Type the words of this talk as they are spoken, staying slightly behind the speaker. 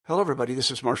Hello, everybody. This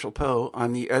is Marshall Poe.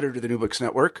 I'm the editor of the New Books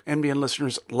Network. NBN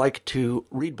listeners like to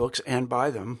read books and buy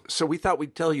them. So we thought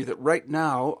we'd tell you that right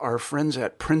now, our friends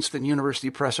at Princeton University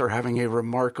Press are having a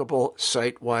remarkable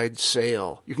site-wide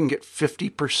sale. You can get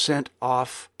 50%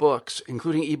 off books,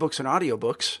 including ebooks and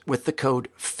audiobooks, with the code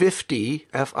 50,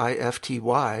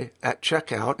 F-I-F-T-Y, at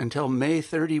checkout until May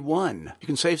 31. You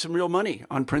can save some real money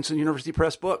on Princeton University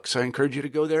Press books. I encourage you to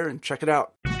go there and check it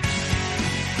out.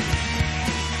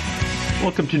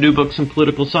 Welcome to New Books in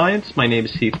Political Science. My name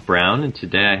is Heath Brown, and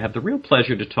today I have the real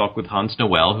pleasure to talk with Hans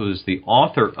Noel, who is the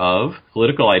author of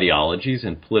Political Ideologies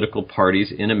and Political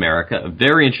Parties in America, a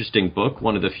very interesting book,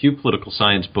 one of the few political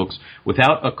science books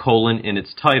without a colon in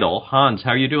its title. Hans,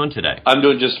 how are you doing today? I'm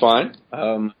doing just fine.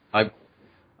 I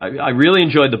really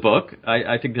enjoyed the book.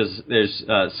 I think there's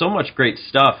so much great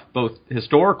stuff, both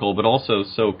historical but also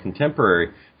so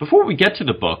contemporary. Before we get to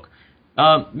the book,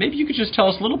 maybe you could just tell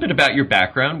us a little bit about your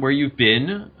background, where you've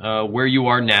been, where you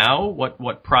are now,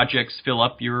 what projects fill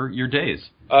up your days.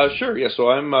 Sure. Yeah. So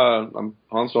I'm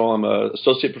Hans Noel. I'm an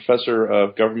associate professor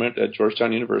of government at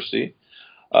Georgetown University.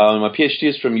 My PhD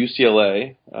is from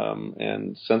UCLA,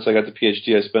 and since I got the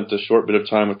PhD, I spent a short bit of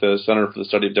time with the Center for the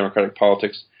Study of Democratic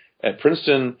Politics at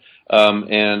Princeton,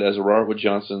 and as a Robert Wood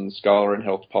Johnson Scholar in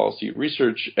Health Policy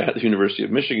Research at the University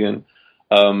of Michigan.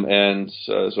 So I'm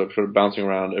sort of bouncing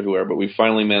around everywhere, but we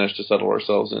finally managed to settle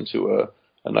ourselves into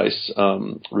a nice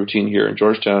routine here in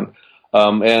Georgetown.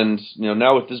 And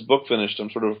now with this book finished, I'm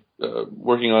sort of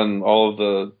working on all of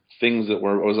the things that I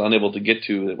was unable to get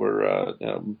to that were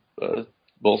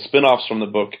both spin-offs from the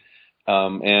book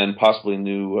and possibly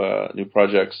new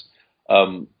projects.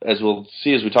 As we'll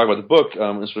see as we talk about the book,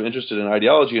 I'm sort of interested in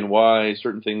ideology and why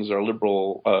certain things are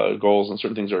liberal goals and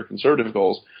certain things are conservative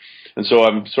goals. And so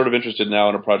I'm sort of interested now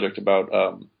in a project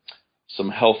about some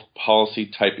health policy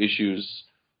type issues,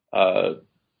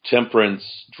 temperance,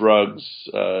 drugs,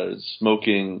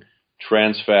 smoking,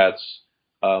 trans fats,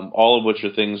 all of which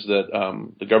are things that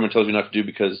the government tells you not to do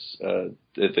because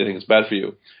they think it's bad for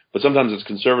you. But sometimes it's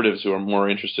conservatives who are more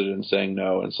interested in saying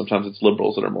no, and sometimes it's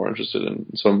liberals that are more interested in.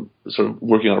 So I'm sort of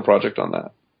working on a project on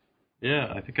that.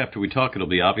 Yeah, I think after we talk, it'll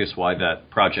be obvious why that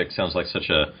project sounds like such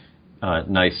a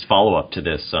nice follow-up to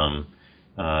this.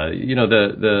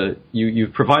 You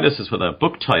provide us with a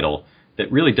book title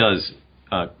that really does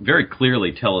very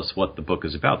clearly tell us what the book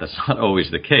is about. That's not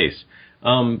always the case.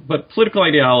 But political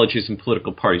ideologies and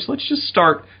political parties. Let's just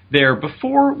start there.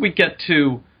 Before we get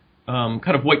to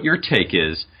kind of what your take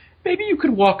is, maybe you could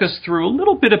walk us through a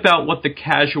little bit about what the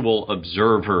casual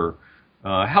observer,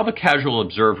 how the casual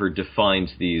observer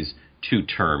defines these two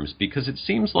terms, because it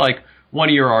seems like one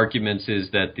of your arguments is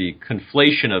that the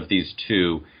conflation of these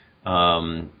two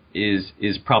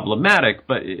is problematic,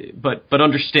 but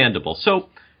understandable. So,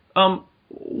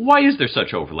 why is there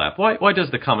such overlap? Why does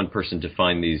the common person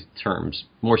define these terms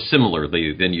more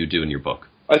similarly than you do in your book?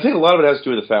 I think a lot of it has to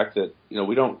do with the fact that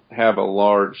we don't have a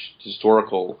large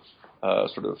historical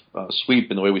sweep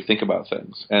in the way we think about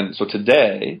things, and so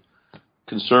today,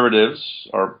 conservatives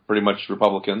are pretty much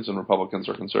Republicans, and Republicans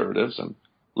are conservatives, and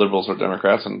liberals are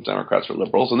Democrats, and Democrats are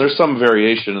liberals. And there's some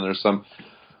variation, and there's some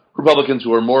Republicans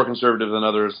who are more conservative than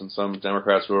others, and some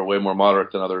Democrats who are way more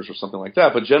moderate than others, or something like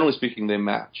that. But generally speaking, they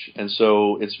match. And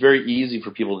so it's very easy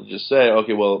for people to just say,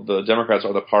 okay, well, the Democrats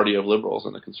are the party of liberals,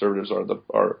 and the conservatives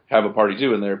have a party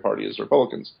too, and their party is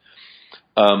Republicans.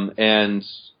 And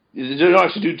you don't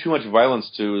have to do too much violence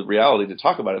to reality to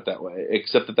talk about it that way,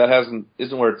 except that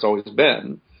isn't where it's always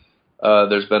been.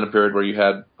 There's been a period where you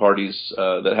had parties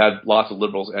that had lots of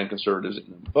liberals and conservatives in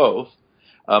them both.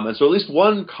 And so at least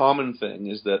one common thing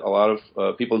is that a lot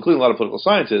of people, including a lot of political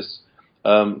scientists,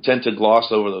 tend to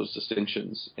gloss over those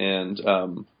distinctions. And,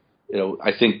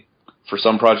 I think for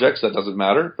some projects that doesn't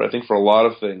matter, but I think for a lot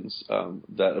of things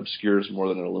that obscures more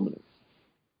than it illuminates.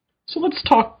 So let's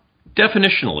talk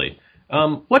definitionally.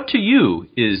 What to you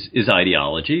is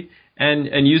ideology?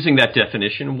 And using that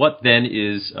definition, what then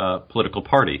is a political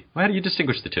party? How do you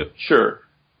distinguish the two? Sure.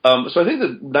 So I think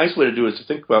the nice way to do it is to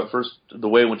think about first the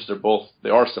way in which they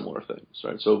are similar things,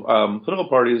 right? So political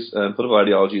parties and political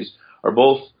ideologies are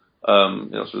both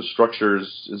sort of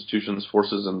structures, institutions,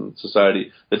 forces in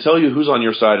society that tell you who's on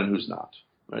your side and who's not,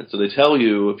 right? So they tell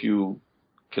you if you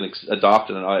can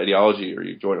adopt an ideology or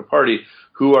you join a party,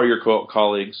 who are your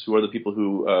colleagues, who are the people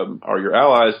who are your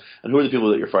allies, and who are the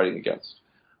people that you're fighting against.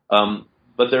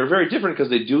 But they're very different because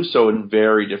they do so in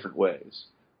very different ways.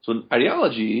 So an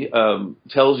ideology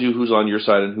tells you who's on your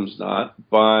side and who's not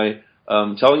by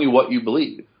telling you what you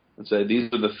believe and say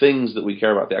these are the things that we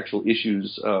care about, the actual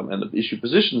issues and the issue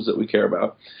positions that we care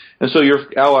about. And so your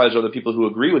allies are the people who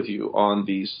agree with you on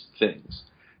these things.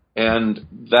 And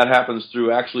that happens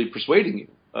through actually persuading you.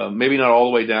 Maybe not all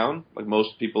the way down. Like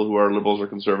most people who are liberals or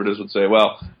conservatives would say,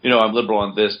 well, I'm liberal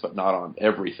on this, but not on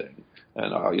everything.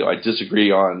 And, I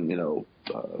disagree on,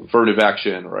 affirmative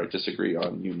action, or I disagree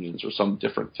on unions or some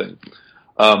different thing.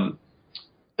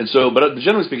 But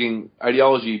generally speaking,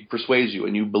 ideology persuades you,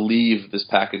 and you believe this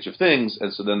package of things,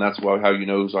 and so then that's how you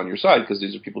know who's on your side, because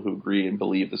these are people who agree and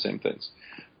believe the same things.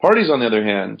 Parties, on the other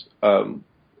hand,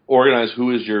 organize who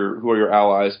are your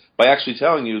allies by actually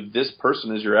telling you this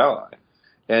person is your ally,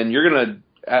 and you're going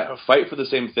to fight for the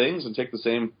same things and take the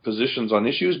same positions on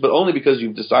issues, but only because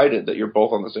you've decided that you're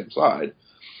both on the same side.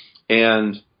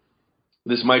 And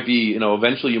this might be,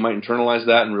 eventually you might internalize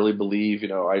that and really believe,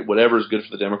 whatever is good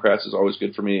for the Democrats is always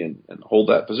good for me, and hold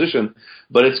that position.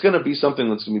 But it's going to be something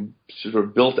that's going to be sort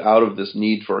of built out of this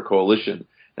need for a coalition.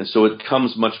 And so it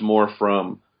comes much more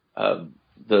from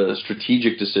the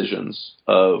strategic decisions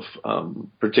of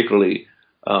particularly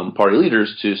party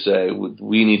leaders to say,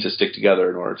 we need to stick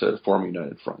together in order to form a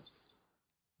united front.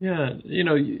 Yeah,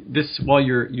 while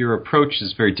your approach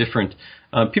is very different,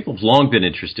 people have long been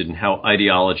interested in how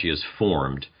ideology is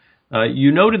formed.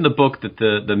 You note in the book that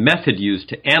the method used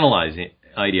to analyze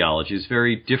ideology is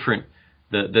very different.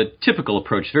 The typical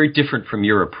approach is very different from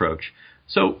your approach.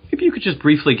 So if you could just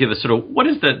briefly give us sort of what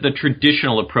is the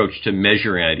traditional approach to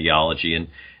measuring ideology,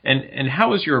 and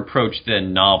how is your approach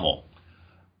then novel?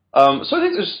 So I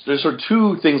think there's sort of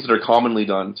two things that are commonly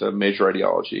done to measure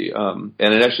ideology, and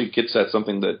it actually gets at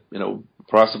something that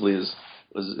possibly is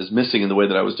missing in the way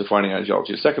that I was defining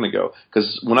ideology a second ago.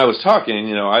 Because when I was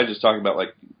talking, I just talking about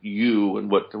like you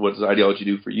and what does ideology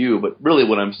do for you, but really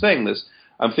when I'm saying this,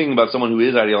 I'm thinking about someone who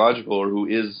is ideological or who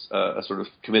is a sort of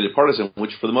committed partisan,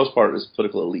 which for the most part is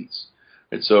political elites.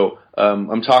 And so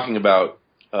I'm talking about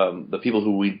the people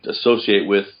who we associate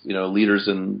with, leaders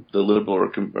in the liberal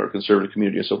or conservative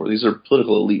community and so forth. These are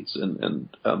political elites, and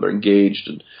they're engaged,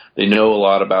 and they know a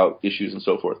lot about issues and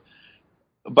so forth.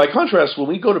 By contrast, when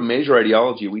we go to measure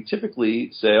ideology, we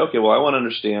typically say, okay, well, I want to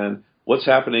understand what's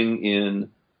happening in,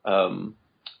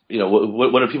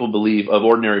 what do people believe of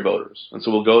ordinary voters? And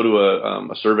so we'll go to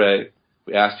a survey.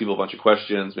 We ask people a bunch of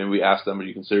questions. Maybe we ask them, do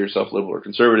you consider yourself liberal or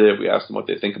conservative? We ask them what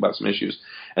they think about some issues.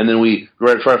 And then we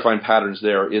try to find patterns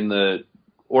there in the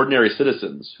ordinary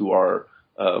citizens who are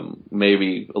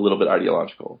maybe a little bit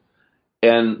ideological.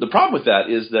 And the problem with that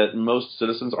is that most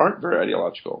citizens aren't very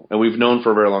ideological. And we've known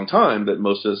for a very long time that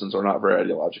most citizens are not very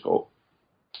ideological.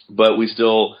 But we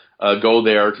still go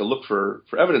there to look for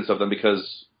evidence of them,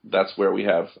 because that's where we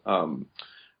have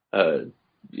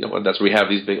that's where we have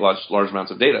these big, large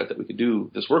amounts of data that we could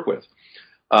do this work with.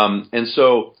 And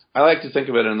so I like to think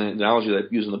of it, in the analogy that I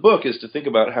use in the book, is to think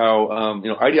about how,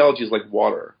 ideology is like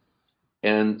water.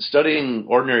 And studying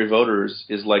ordinary voters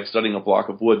is like studying a block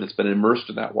of wood that's been immersed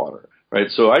in that water,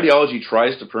 right? So ideology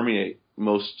tries to permeate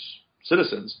most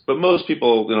citizens, but most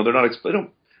people, most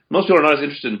people are not as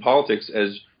interested in politics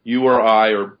as you or I,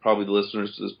 or probably the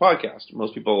listeners to this podcast.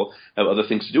 Most people have other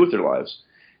things to do with their lives.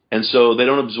 And so they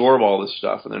don't absorb all this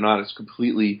stuff, and they're not as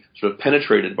completely sort of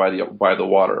penetrated by the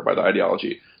water, by the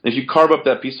ideology. And if you carve up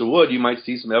that piece of wood, you might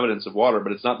see some evidence of water,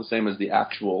 but it's not the same as the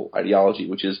actual ideology,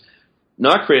 which is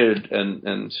not created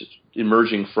and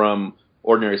emerging from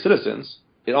ordinary citizens.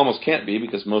 It almost can't be,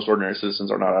 because most ordinary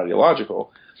citizens are not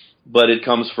ideological, but it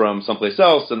comes from someplace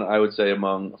else, and I would say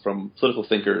from political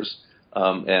thinkers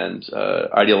and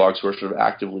ideologues who are sort of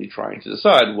actively trying to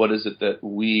decide what is it that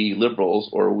we liberals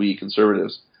or we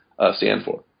conservatives stand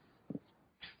for.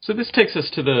 So this takes us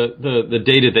to the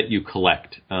data that you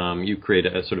collect. You create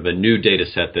a sort of a new data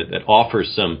set that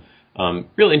offers some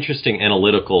real interesting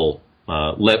analytical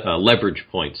leverage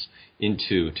points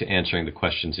to answering the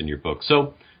questions in your book.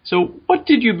 So what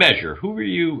did you measure? Who were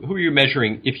you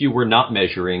measuring if you were not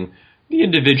measuring the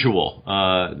individual,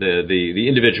 the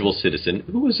individual citizen?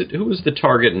 Who was it? Who was the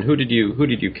target, and who did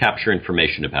you capture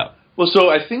information about? Well, so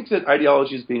I think that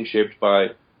ideology is being shaped by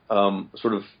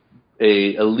sort of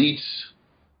a elite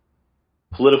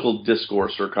political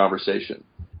discourse or conversation,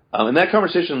 and that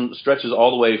conversation stretches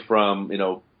all the way from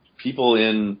people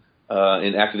in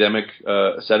academic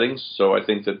settings. So I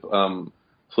think that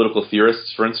political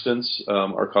theorists, for instance,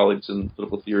 our colleagues in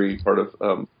political theory part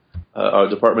of our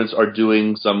departments are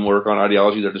doing some work on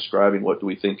ideology. They're describing what do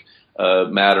we think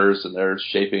matters, and they're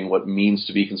shaping what it means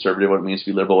to be conservative, what it means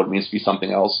to be liberal, what it means to be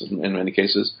something else in many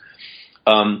cases.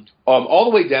 All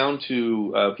the way down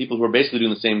to people who are basically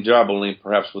doing the same job, only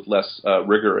perhaps with less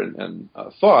rigor and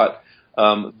thought,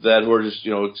 that who are just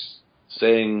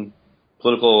saying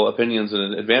political opinions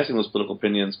and advancing those political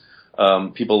opinions.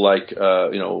 People like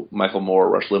Michael Moore,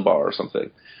 Rush Limbaugh, or something.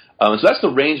 So that's the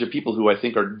range of people who I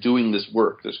think are doing this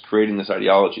work, that's creating this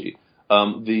ideology.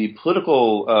 The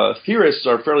political theorists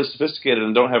are fairly sophisticated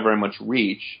and don't have very much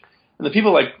reach. And the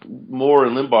people like Moore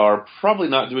and Limbaugh are probably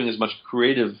not doing as much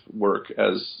creative work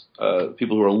as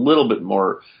people who are a little bit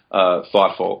more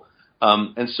thoughtful.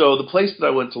 And so the place that I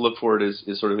went to look for it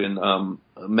is sort of in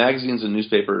magazines and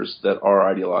newspapers that are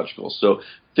ideological. So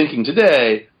thinking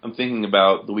today, I'm thinking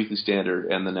about the Weekly Standard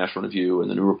and the National Review and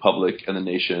the New Republic and the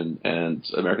Nation and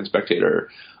American Spectator,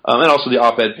 and also the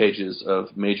op-ed pages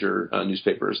of major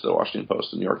newspapers, the Washington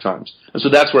Post and the New York Times. And so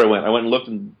that's where I went. I went and looked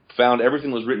and found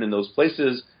everything was written in those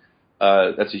places.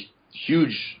 That's a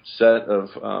huge set of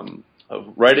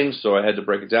writings, so I had to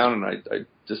break it down, and I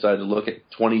decided to look at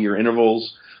 20-year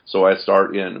intervals. So I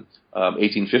start in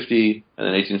 1850, and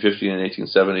then 1850 and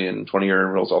 1870, and 20-year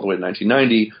intervals all the way to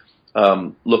 1990.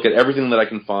 Look at everything that I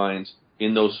can find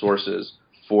in those sources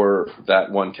for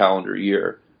that one calendar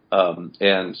year.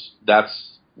 And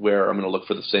that's where I'm going to look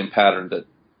for the same pattern that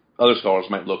other scholars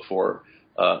might look for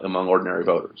among ordinary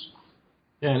voters.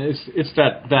 Yeah, and it's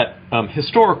that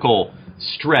historical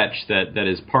stretch that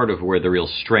is part of where the real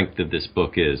strength of this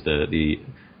book is, the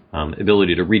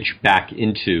ability to reach back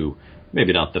into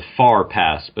maybe not the far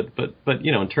past, but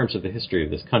in terms of the history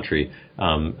of this country,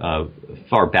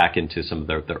 far back into some of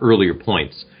the earlier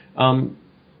points. And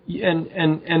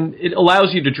it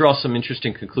allows you to draw some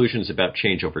interesting conclusions about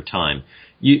change over time.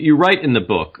 You write in the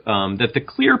book that the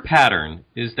clear pattern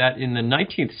is that in the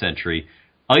 19th century,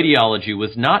 ideology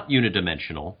was not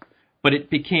unidimensional, but it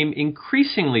became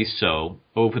increasingly so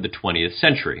over the 20th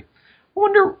century. I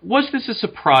wonder, was this a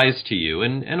surprise to you,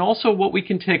 and also what we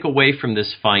can take away from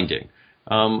this finding?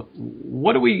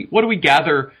 What do we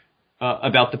gather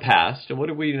about the past, and what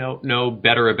do we know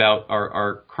better about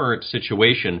our current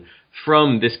situation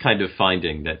from this kind of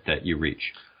finding that you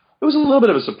reach? It was a little bit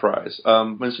of a surprise.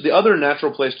 And so the other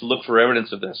natural place to look for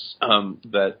evidence of this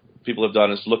that people have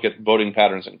done is to look at voting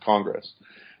patterns in Congress.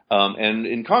 And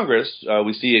in Congress,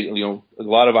 we see a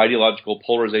lot of ideological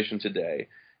polarization today,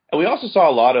 and we also saw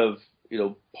a lot of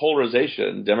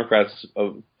polarization, Democrats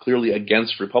clearly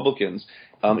against Republicans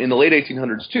in the late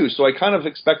 1800s too. So I kind of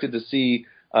expected to see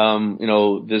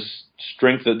this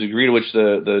strength, the degree to which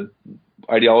the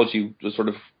ideology was sort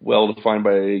of well defined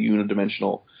by a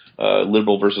unidimensional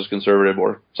liberal versus conservative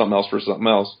or something else versus something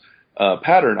else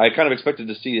pattern. I kind of expected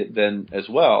to see it then as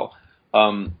well.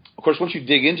 Of course, once you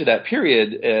dig into that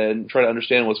period and try to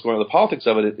understand what's going on with the politics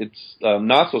of it, it's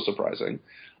not so surprising.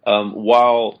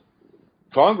 While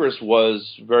Congress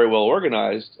was very well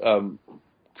organized,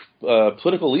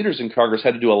 political leaders in Congress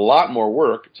had to do a lot more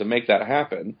work to make that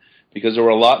happen because there were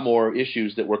a lot more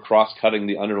issues that were cross-cutting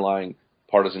the underlying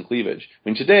partisan cleavage. I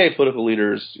mean, today, political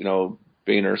leaders,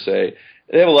 Boehner say,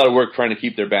 they have a lot of work trying to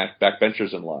keep their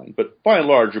backbenchers in line. But by and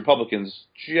large, Republicans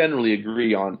generally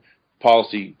agree on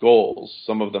policy goals.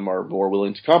 Some of them are more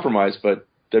willing to compromise, but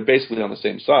they're basically on the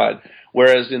same side.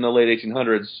 Whereas in the late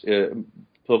 1800s,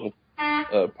 political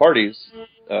parties,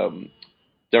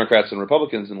 Democrats and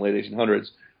Republicans in the late 1800s,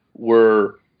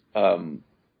 were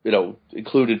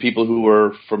included people who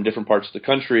were from different parts of the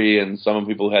country, and some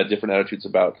people had different attitudes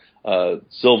about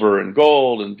silver and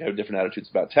gold, and had different attitudes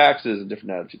about taxes, and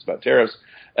different attitudes about tariffs.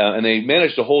 And they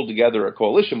managed to hold together a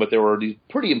coalition, but there were these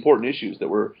pretty important issues that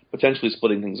were potentially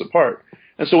splitting things apart.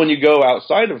 And so when you go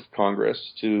outside of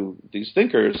Congress to these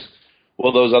thinkers,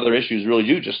 well, those other issues really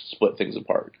do just split things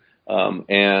apart.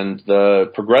 And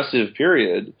the progressive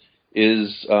period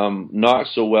is not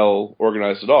so well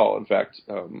organized at all. In fact,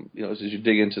 as you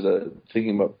dig into the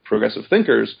thinking about progressive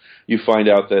thinkers, you find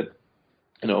out that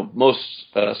most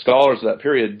scholars of that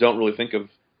period don't really think of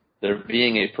there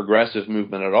being a progressive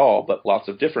movement at all, but lots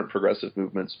of different progressive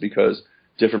movements because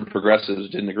different progressives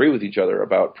didn't agree with each other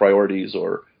about priorities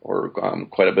or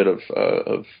quite a bit of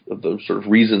the sort of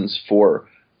reasons for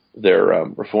their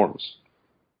reforms.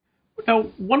 Now,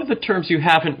 one of the terms you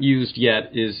haven't used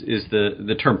yet is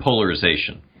the term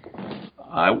polarization.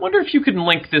 I wonder if you can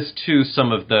link this to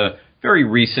some of the very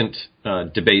recent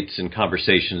debates and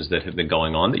conversations that have been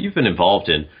going on that you've been involved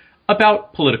in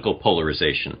about political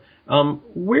polarization.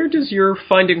 Where does your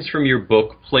findings from your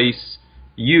book place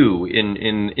you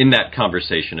in that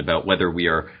conversation about whether we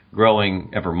are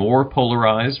growing ever more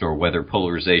polarized or whether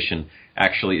polarization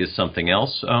actually is something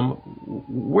else?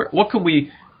 What can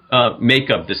we make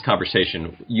of this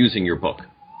conversation using your book?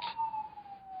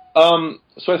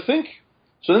 So I think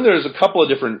there's a couple of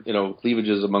different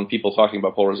cleavages among people talking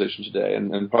about polarization today,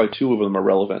 and probably two of them are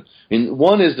relevant. I mean,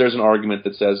 one is there's an argument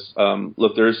that says,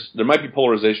 look, there might be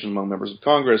polarization among members of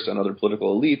Congress and other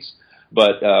political elites,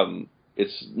 but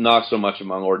It's not so much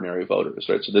among ordinary voters,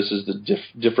 right? So this is the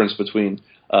difference between,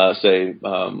 say,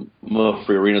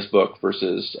 Fiorina's book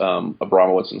versus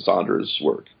Abramowitz and Saunders'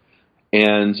 work.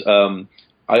 And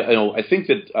I think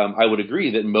that I would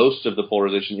agree that most of the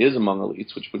polarization is among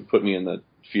elites, which would put me in the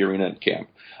Fiorina camp.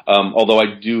 Although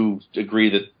I do agree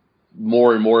that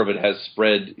more and more of it has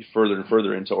spread further and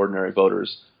further into ordinary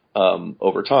voters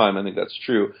over time. I think that's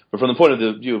true. But from the point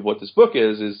of view of what this book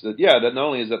is that, that not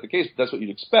only is that the case, but that's what you'd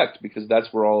expect, because that's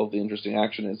where all of the interesting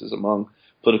action is among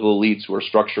political elites who are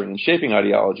structuring and shaping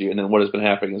ideology. And then what has been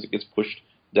happening is it gets pushed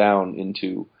down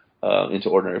into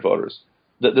ordinary voters.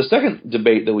 The second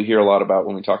debate that we hear a lot about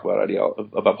when we talk about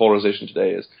about polarization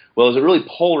today is, well, is it really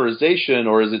polarization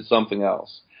or is it something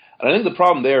else? And I think the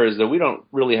problem there is that we don't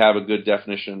really have a good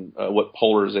definition what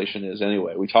polarization is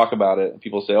anyway. We talk about it, and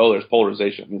people say, oh, there's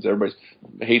polarization. It means everybody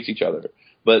hates each other.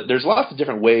 But there's lots of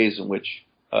different ways in which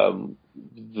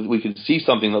we can see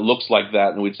something that looks like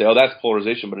that, and we'd say, oh, that's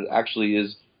polarization, but it actually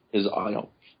is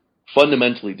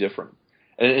fundamentally different.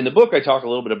 And in the book, I talk a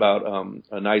little bit about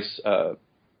a nice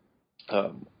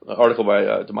article by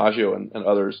DiMaggio and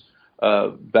others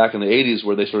back in the 80s,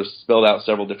 where they sort of spelled out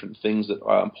several different things that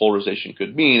polarization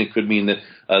could mean. It could mean that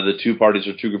the two parties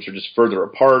or two groups are just further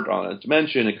apart on a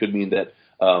dimension. It could mean that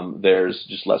there's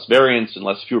just less variance and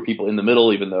fewer people in the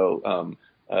middle, even though,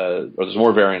 or there's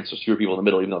more variance, there's fewer people in the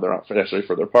middle, even though they're not necessarily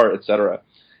further apart, et cetera.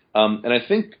 And I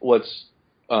think what's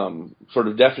sort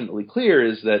of definitely clear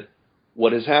is that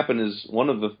what has happened is one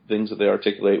of the things that they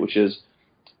articulate, which is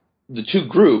the two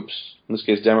groups, in this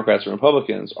case Democrats and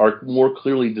Republicans, are more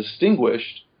clearly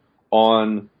distinguished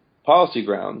on policy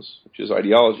grounds, which is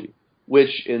ideology,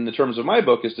 which in the terms of my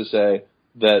book is to say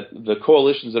that the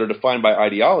coalitions that are defined by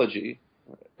ideology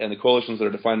and the coalitions that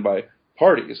are defined by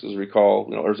parties, as we recall,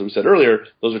 or as we said earlier,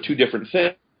 those are two different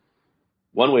things.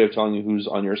 One way of telling you who's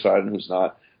on your side and who's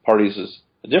not. Parties is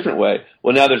a different way.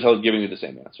 Well, now they're giving you the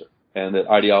same answer. And that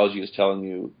ideology is telling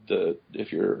you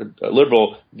if you're a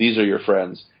liberal, these are your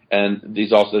friends. And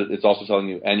it's also telling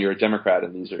you, and you're a Democrat,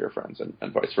 and these are your friends,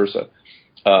 and vice versa.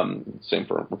 Same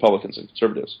for Republicans and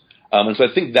conservatives. And so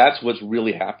I think that's what's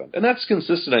really happened. And that's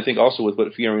consistent, I think, also with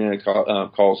what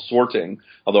Fiorina calls sorting,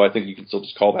 although I think you can still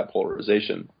just call that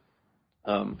polarization.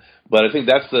 But I think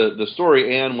that's the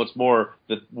story, and what's more,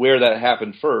 where that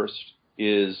happened first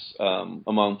is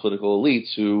among political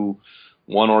elites who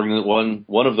one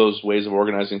of those ways of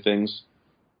organizing things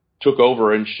took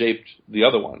over and shaped the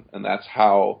other one, and that's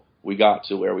how we got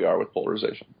to where we are with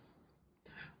polarization. I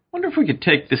wonder if we could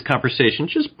take this conversation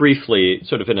just briefly,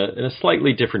 sort of in a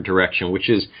slightly different direction, which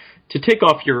is to take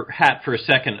off your hat for a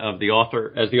second as the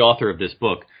author of this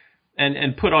book,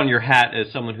 and put on your hat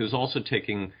as someone who's also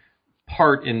taking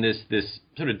part in this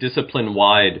sort of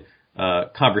discipline-wide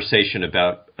conversation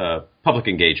about public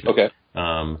engagement. Okay.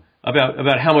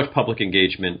 About how much public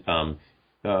engagement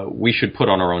we should put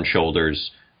on our own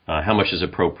shoulders. How much is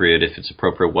appropriate, if it's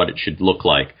appropriate, what it should look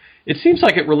like. It seems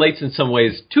like it relates in some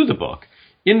ways to the book,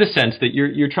 in the sense that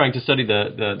you're trying to study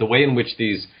the way in which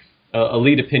these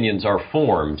elite opinions are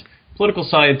formed. Political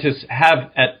scientists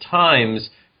have at times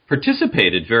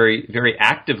participated very, very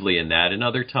actively in that, and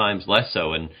other times less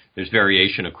so, and there's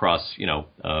variation across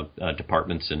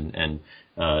departments and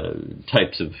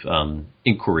types of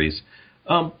inquiries.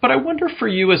 But I wonder for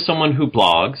you, as someone who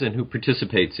blogs and who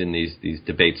participates in these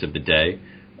debates of the day,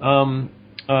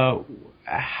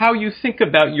 how you think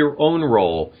about your own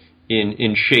role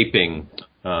in shaping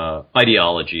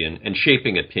ideology and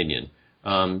shaping opinion.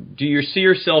 Do you see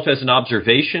yourself as an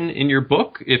observation in your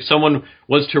book, if someone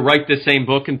was to write the same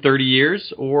book in 30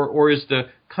 years, or is the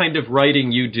kind of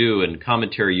writing you do and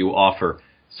commentary you offer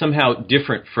somehow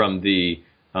different from the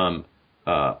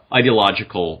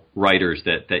ideological writers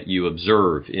that you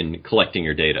observe in collecting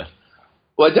your data?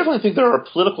 Well, I definitely think there are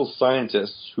political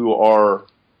scientists who are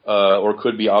or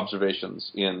could be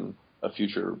observations in a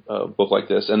future book like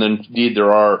this. And then, indeed,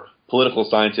 there are political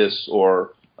scientists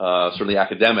or certainly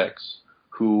academics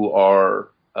who are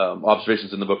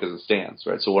observations in the book as it stands,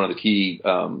 right? So one of the key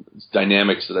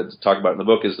dynamics that I talk about in the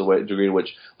book is the degree to which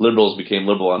liberals became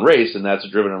liberal on race, and that's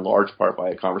driven in large part by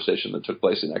a conversation that took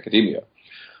place in academia.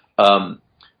 So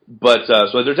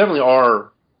there definitely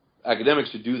are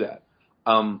academics who do that.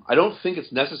 I don't think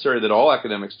it's necessary that all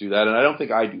academics do that, and I don't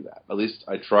think I do that. At least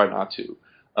I try not to.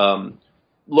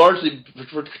 Largely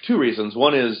for two reasons.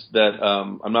 One is that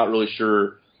I'm not really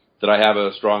sure that I have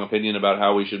a strong opinion about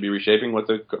how we should be reshaping what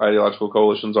the ideological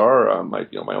coalitions are. My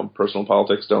own personal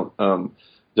politics don't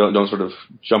sort of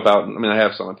jump out. I mean, I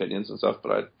have some opinions and stuff,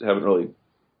 but I haven't really.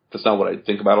 That's not what I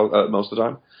think about most of the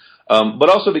time. But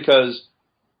also because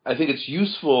I think it's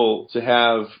useful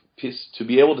to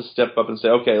be able to step up and say,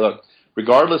 okay, look,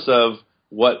 regardless of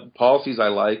what policies I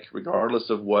like, regardless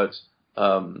of what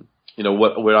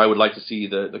what I would like to see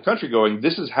the country going,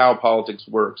 this is how politics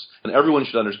works, and everyone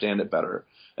should understand it better.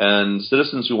 And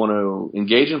citizens who want to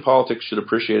engage in politics should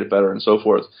appreciate it better, and so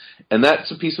forth. And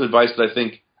that's a piece of advice that I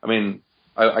think,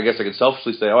 I guess I could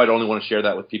selfishly say, I'd only want to share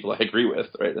that with people I agree with,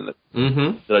 right? And that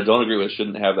I don't agree with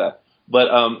shouldn't have that.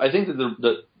 But I think that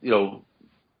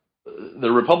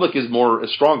the republic is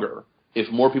stronger if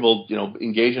more people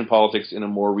engage in politics in a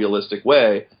more realistic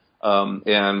way.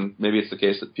 And maybe it's the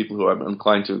case that people who I'm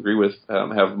inclined to agree with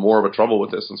have more of a trouble with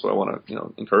this, and so I want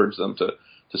to encourage them to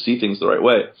see things the right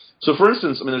way. So, for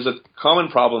instance, there's a common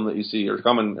problem that you see, or a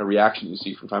common reaction you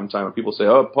see from time to time when people say,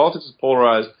 "Oh, politics is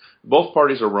polarized. Both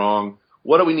parties are wrong.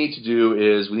 What we need to do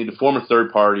is we need to form a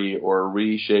third party or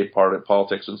reshape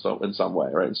politics in some way,"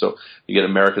 right? And so you get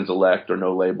Americans Elect or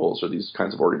No Labels or these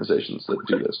kinds of organizations that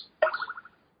do this.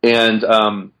 And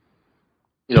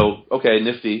okay,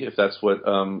 nifty if that's what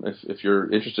if you're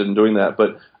interested in doing that,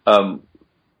 but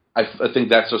I think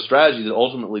that's a strategy that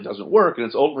ultimately doesn't work, and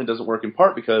it ultimately doesn't work in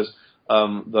part because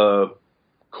the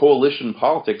coalition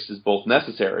politics is both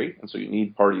necessary, and so you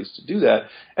need parties to do that,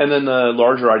 and then the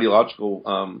larger ideological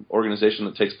organization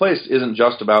that takes place isn't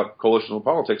just about coalitional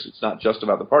politics. It's not just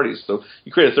about the parties. So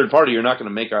you create a third party, you're not going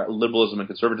to make liberalism and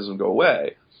conservatism go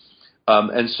away.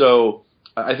 And so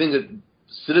I think that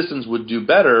citizens would do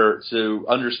better to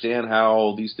understand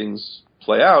how these things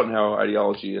play out and how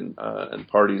ideology and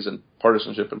parties and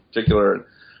partisanship in particular and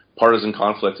partisan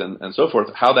conflict and so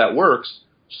forth, how that works,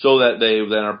 so that they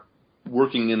then are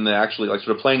working in the actually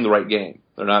sort of playing the right game.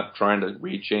 They're not trying to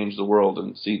rechange the world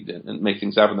and make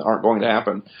things happen that aren't going to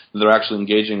happen. They're actually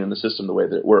engaging in the system the way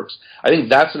that it works. I think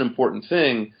that's an important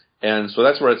thing, and so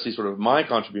that's where I see sort of my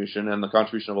contribution and the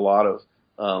contribution of a lot of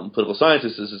political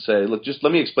scientists is to say, look, just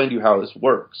let me explain to you how this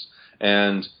works.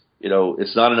 And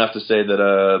it's not enough to say that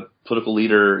a political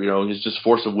leader, his just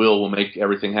force of will make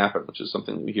everything happen, which is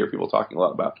something that we hear people talking a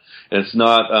lot about. And it's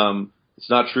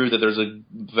not true that there's a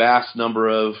vast number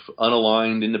of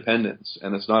unaligned independents,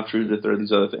 and it's not true that there are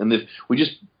these other things. And if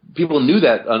people knew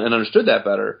that and understood that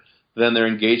better, then their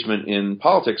engagement in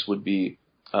politics would be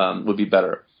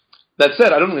better. That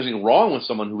said, I don't think there's anything wrong with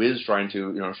someone who is trying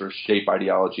to, sort of shape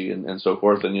ideology and so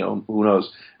forth. And, who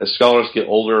knows, as scholars get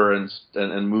older and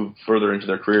move further into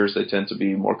their careers, they tend to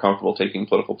be more comfortable taking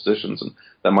political positions, and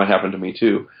that might happen to me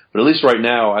too. But at least right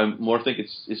now, I more think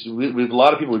we have a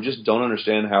lot of people who just don't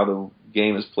understand how the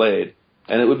game is played,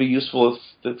 and it would be useful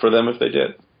for them if they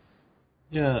did.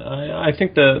 Yeah, I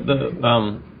think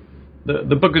the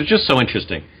book is just so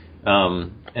interesting.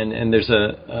 And there's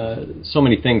so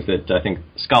many things that I think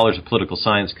scholars of political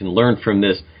science can learn from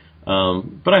this.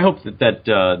 But I hope that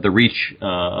the reach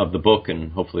of the book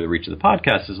and hopefully the reach of the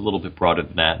podcast is a little bit broader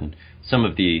than that, and some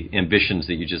of the ambitions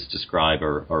that you just described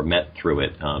are met through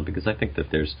it, because I think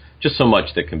that there's just so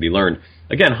much that can be learned.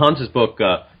 Again, Hans's book,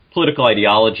 Political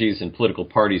Ideologies and Political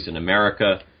Parties in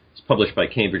America, is published by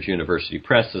Cambridge University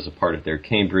Press as a part of their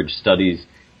Cambridge Studies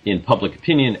in Public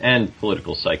Opinion and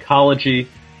Political Psychology.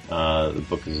 The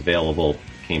book is available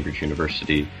at Cambridge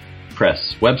University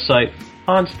Press website.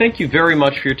 Hans, thank you very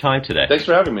much for your time today. Thanks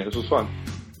for having me. This was fun.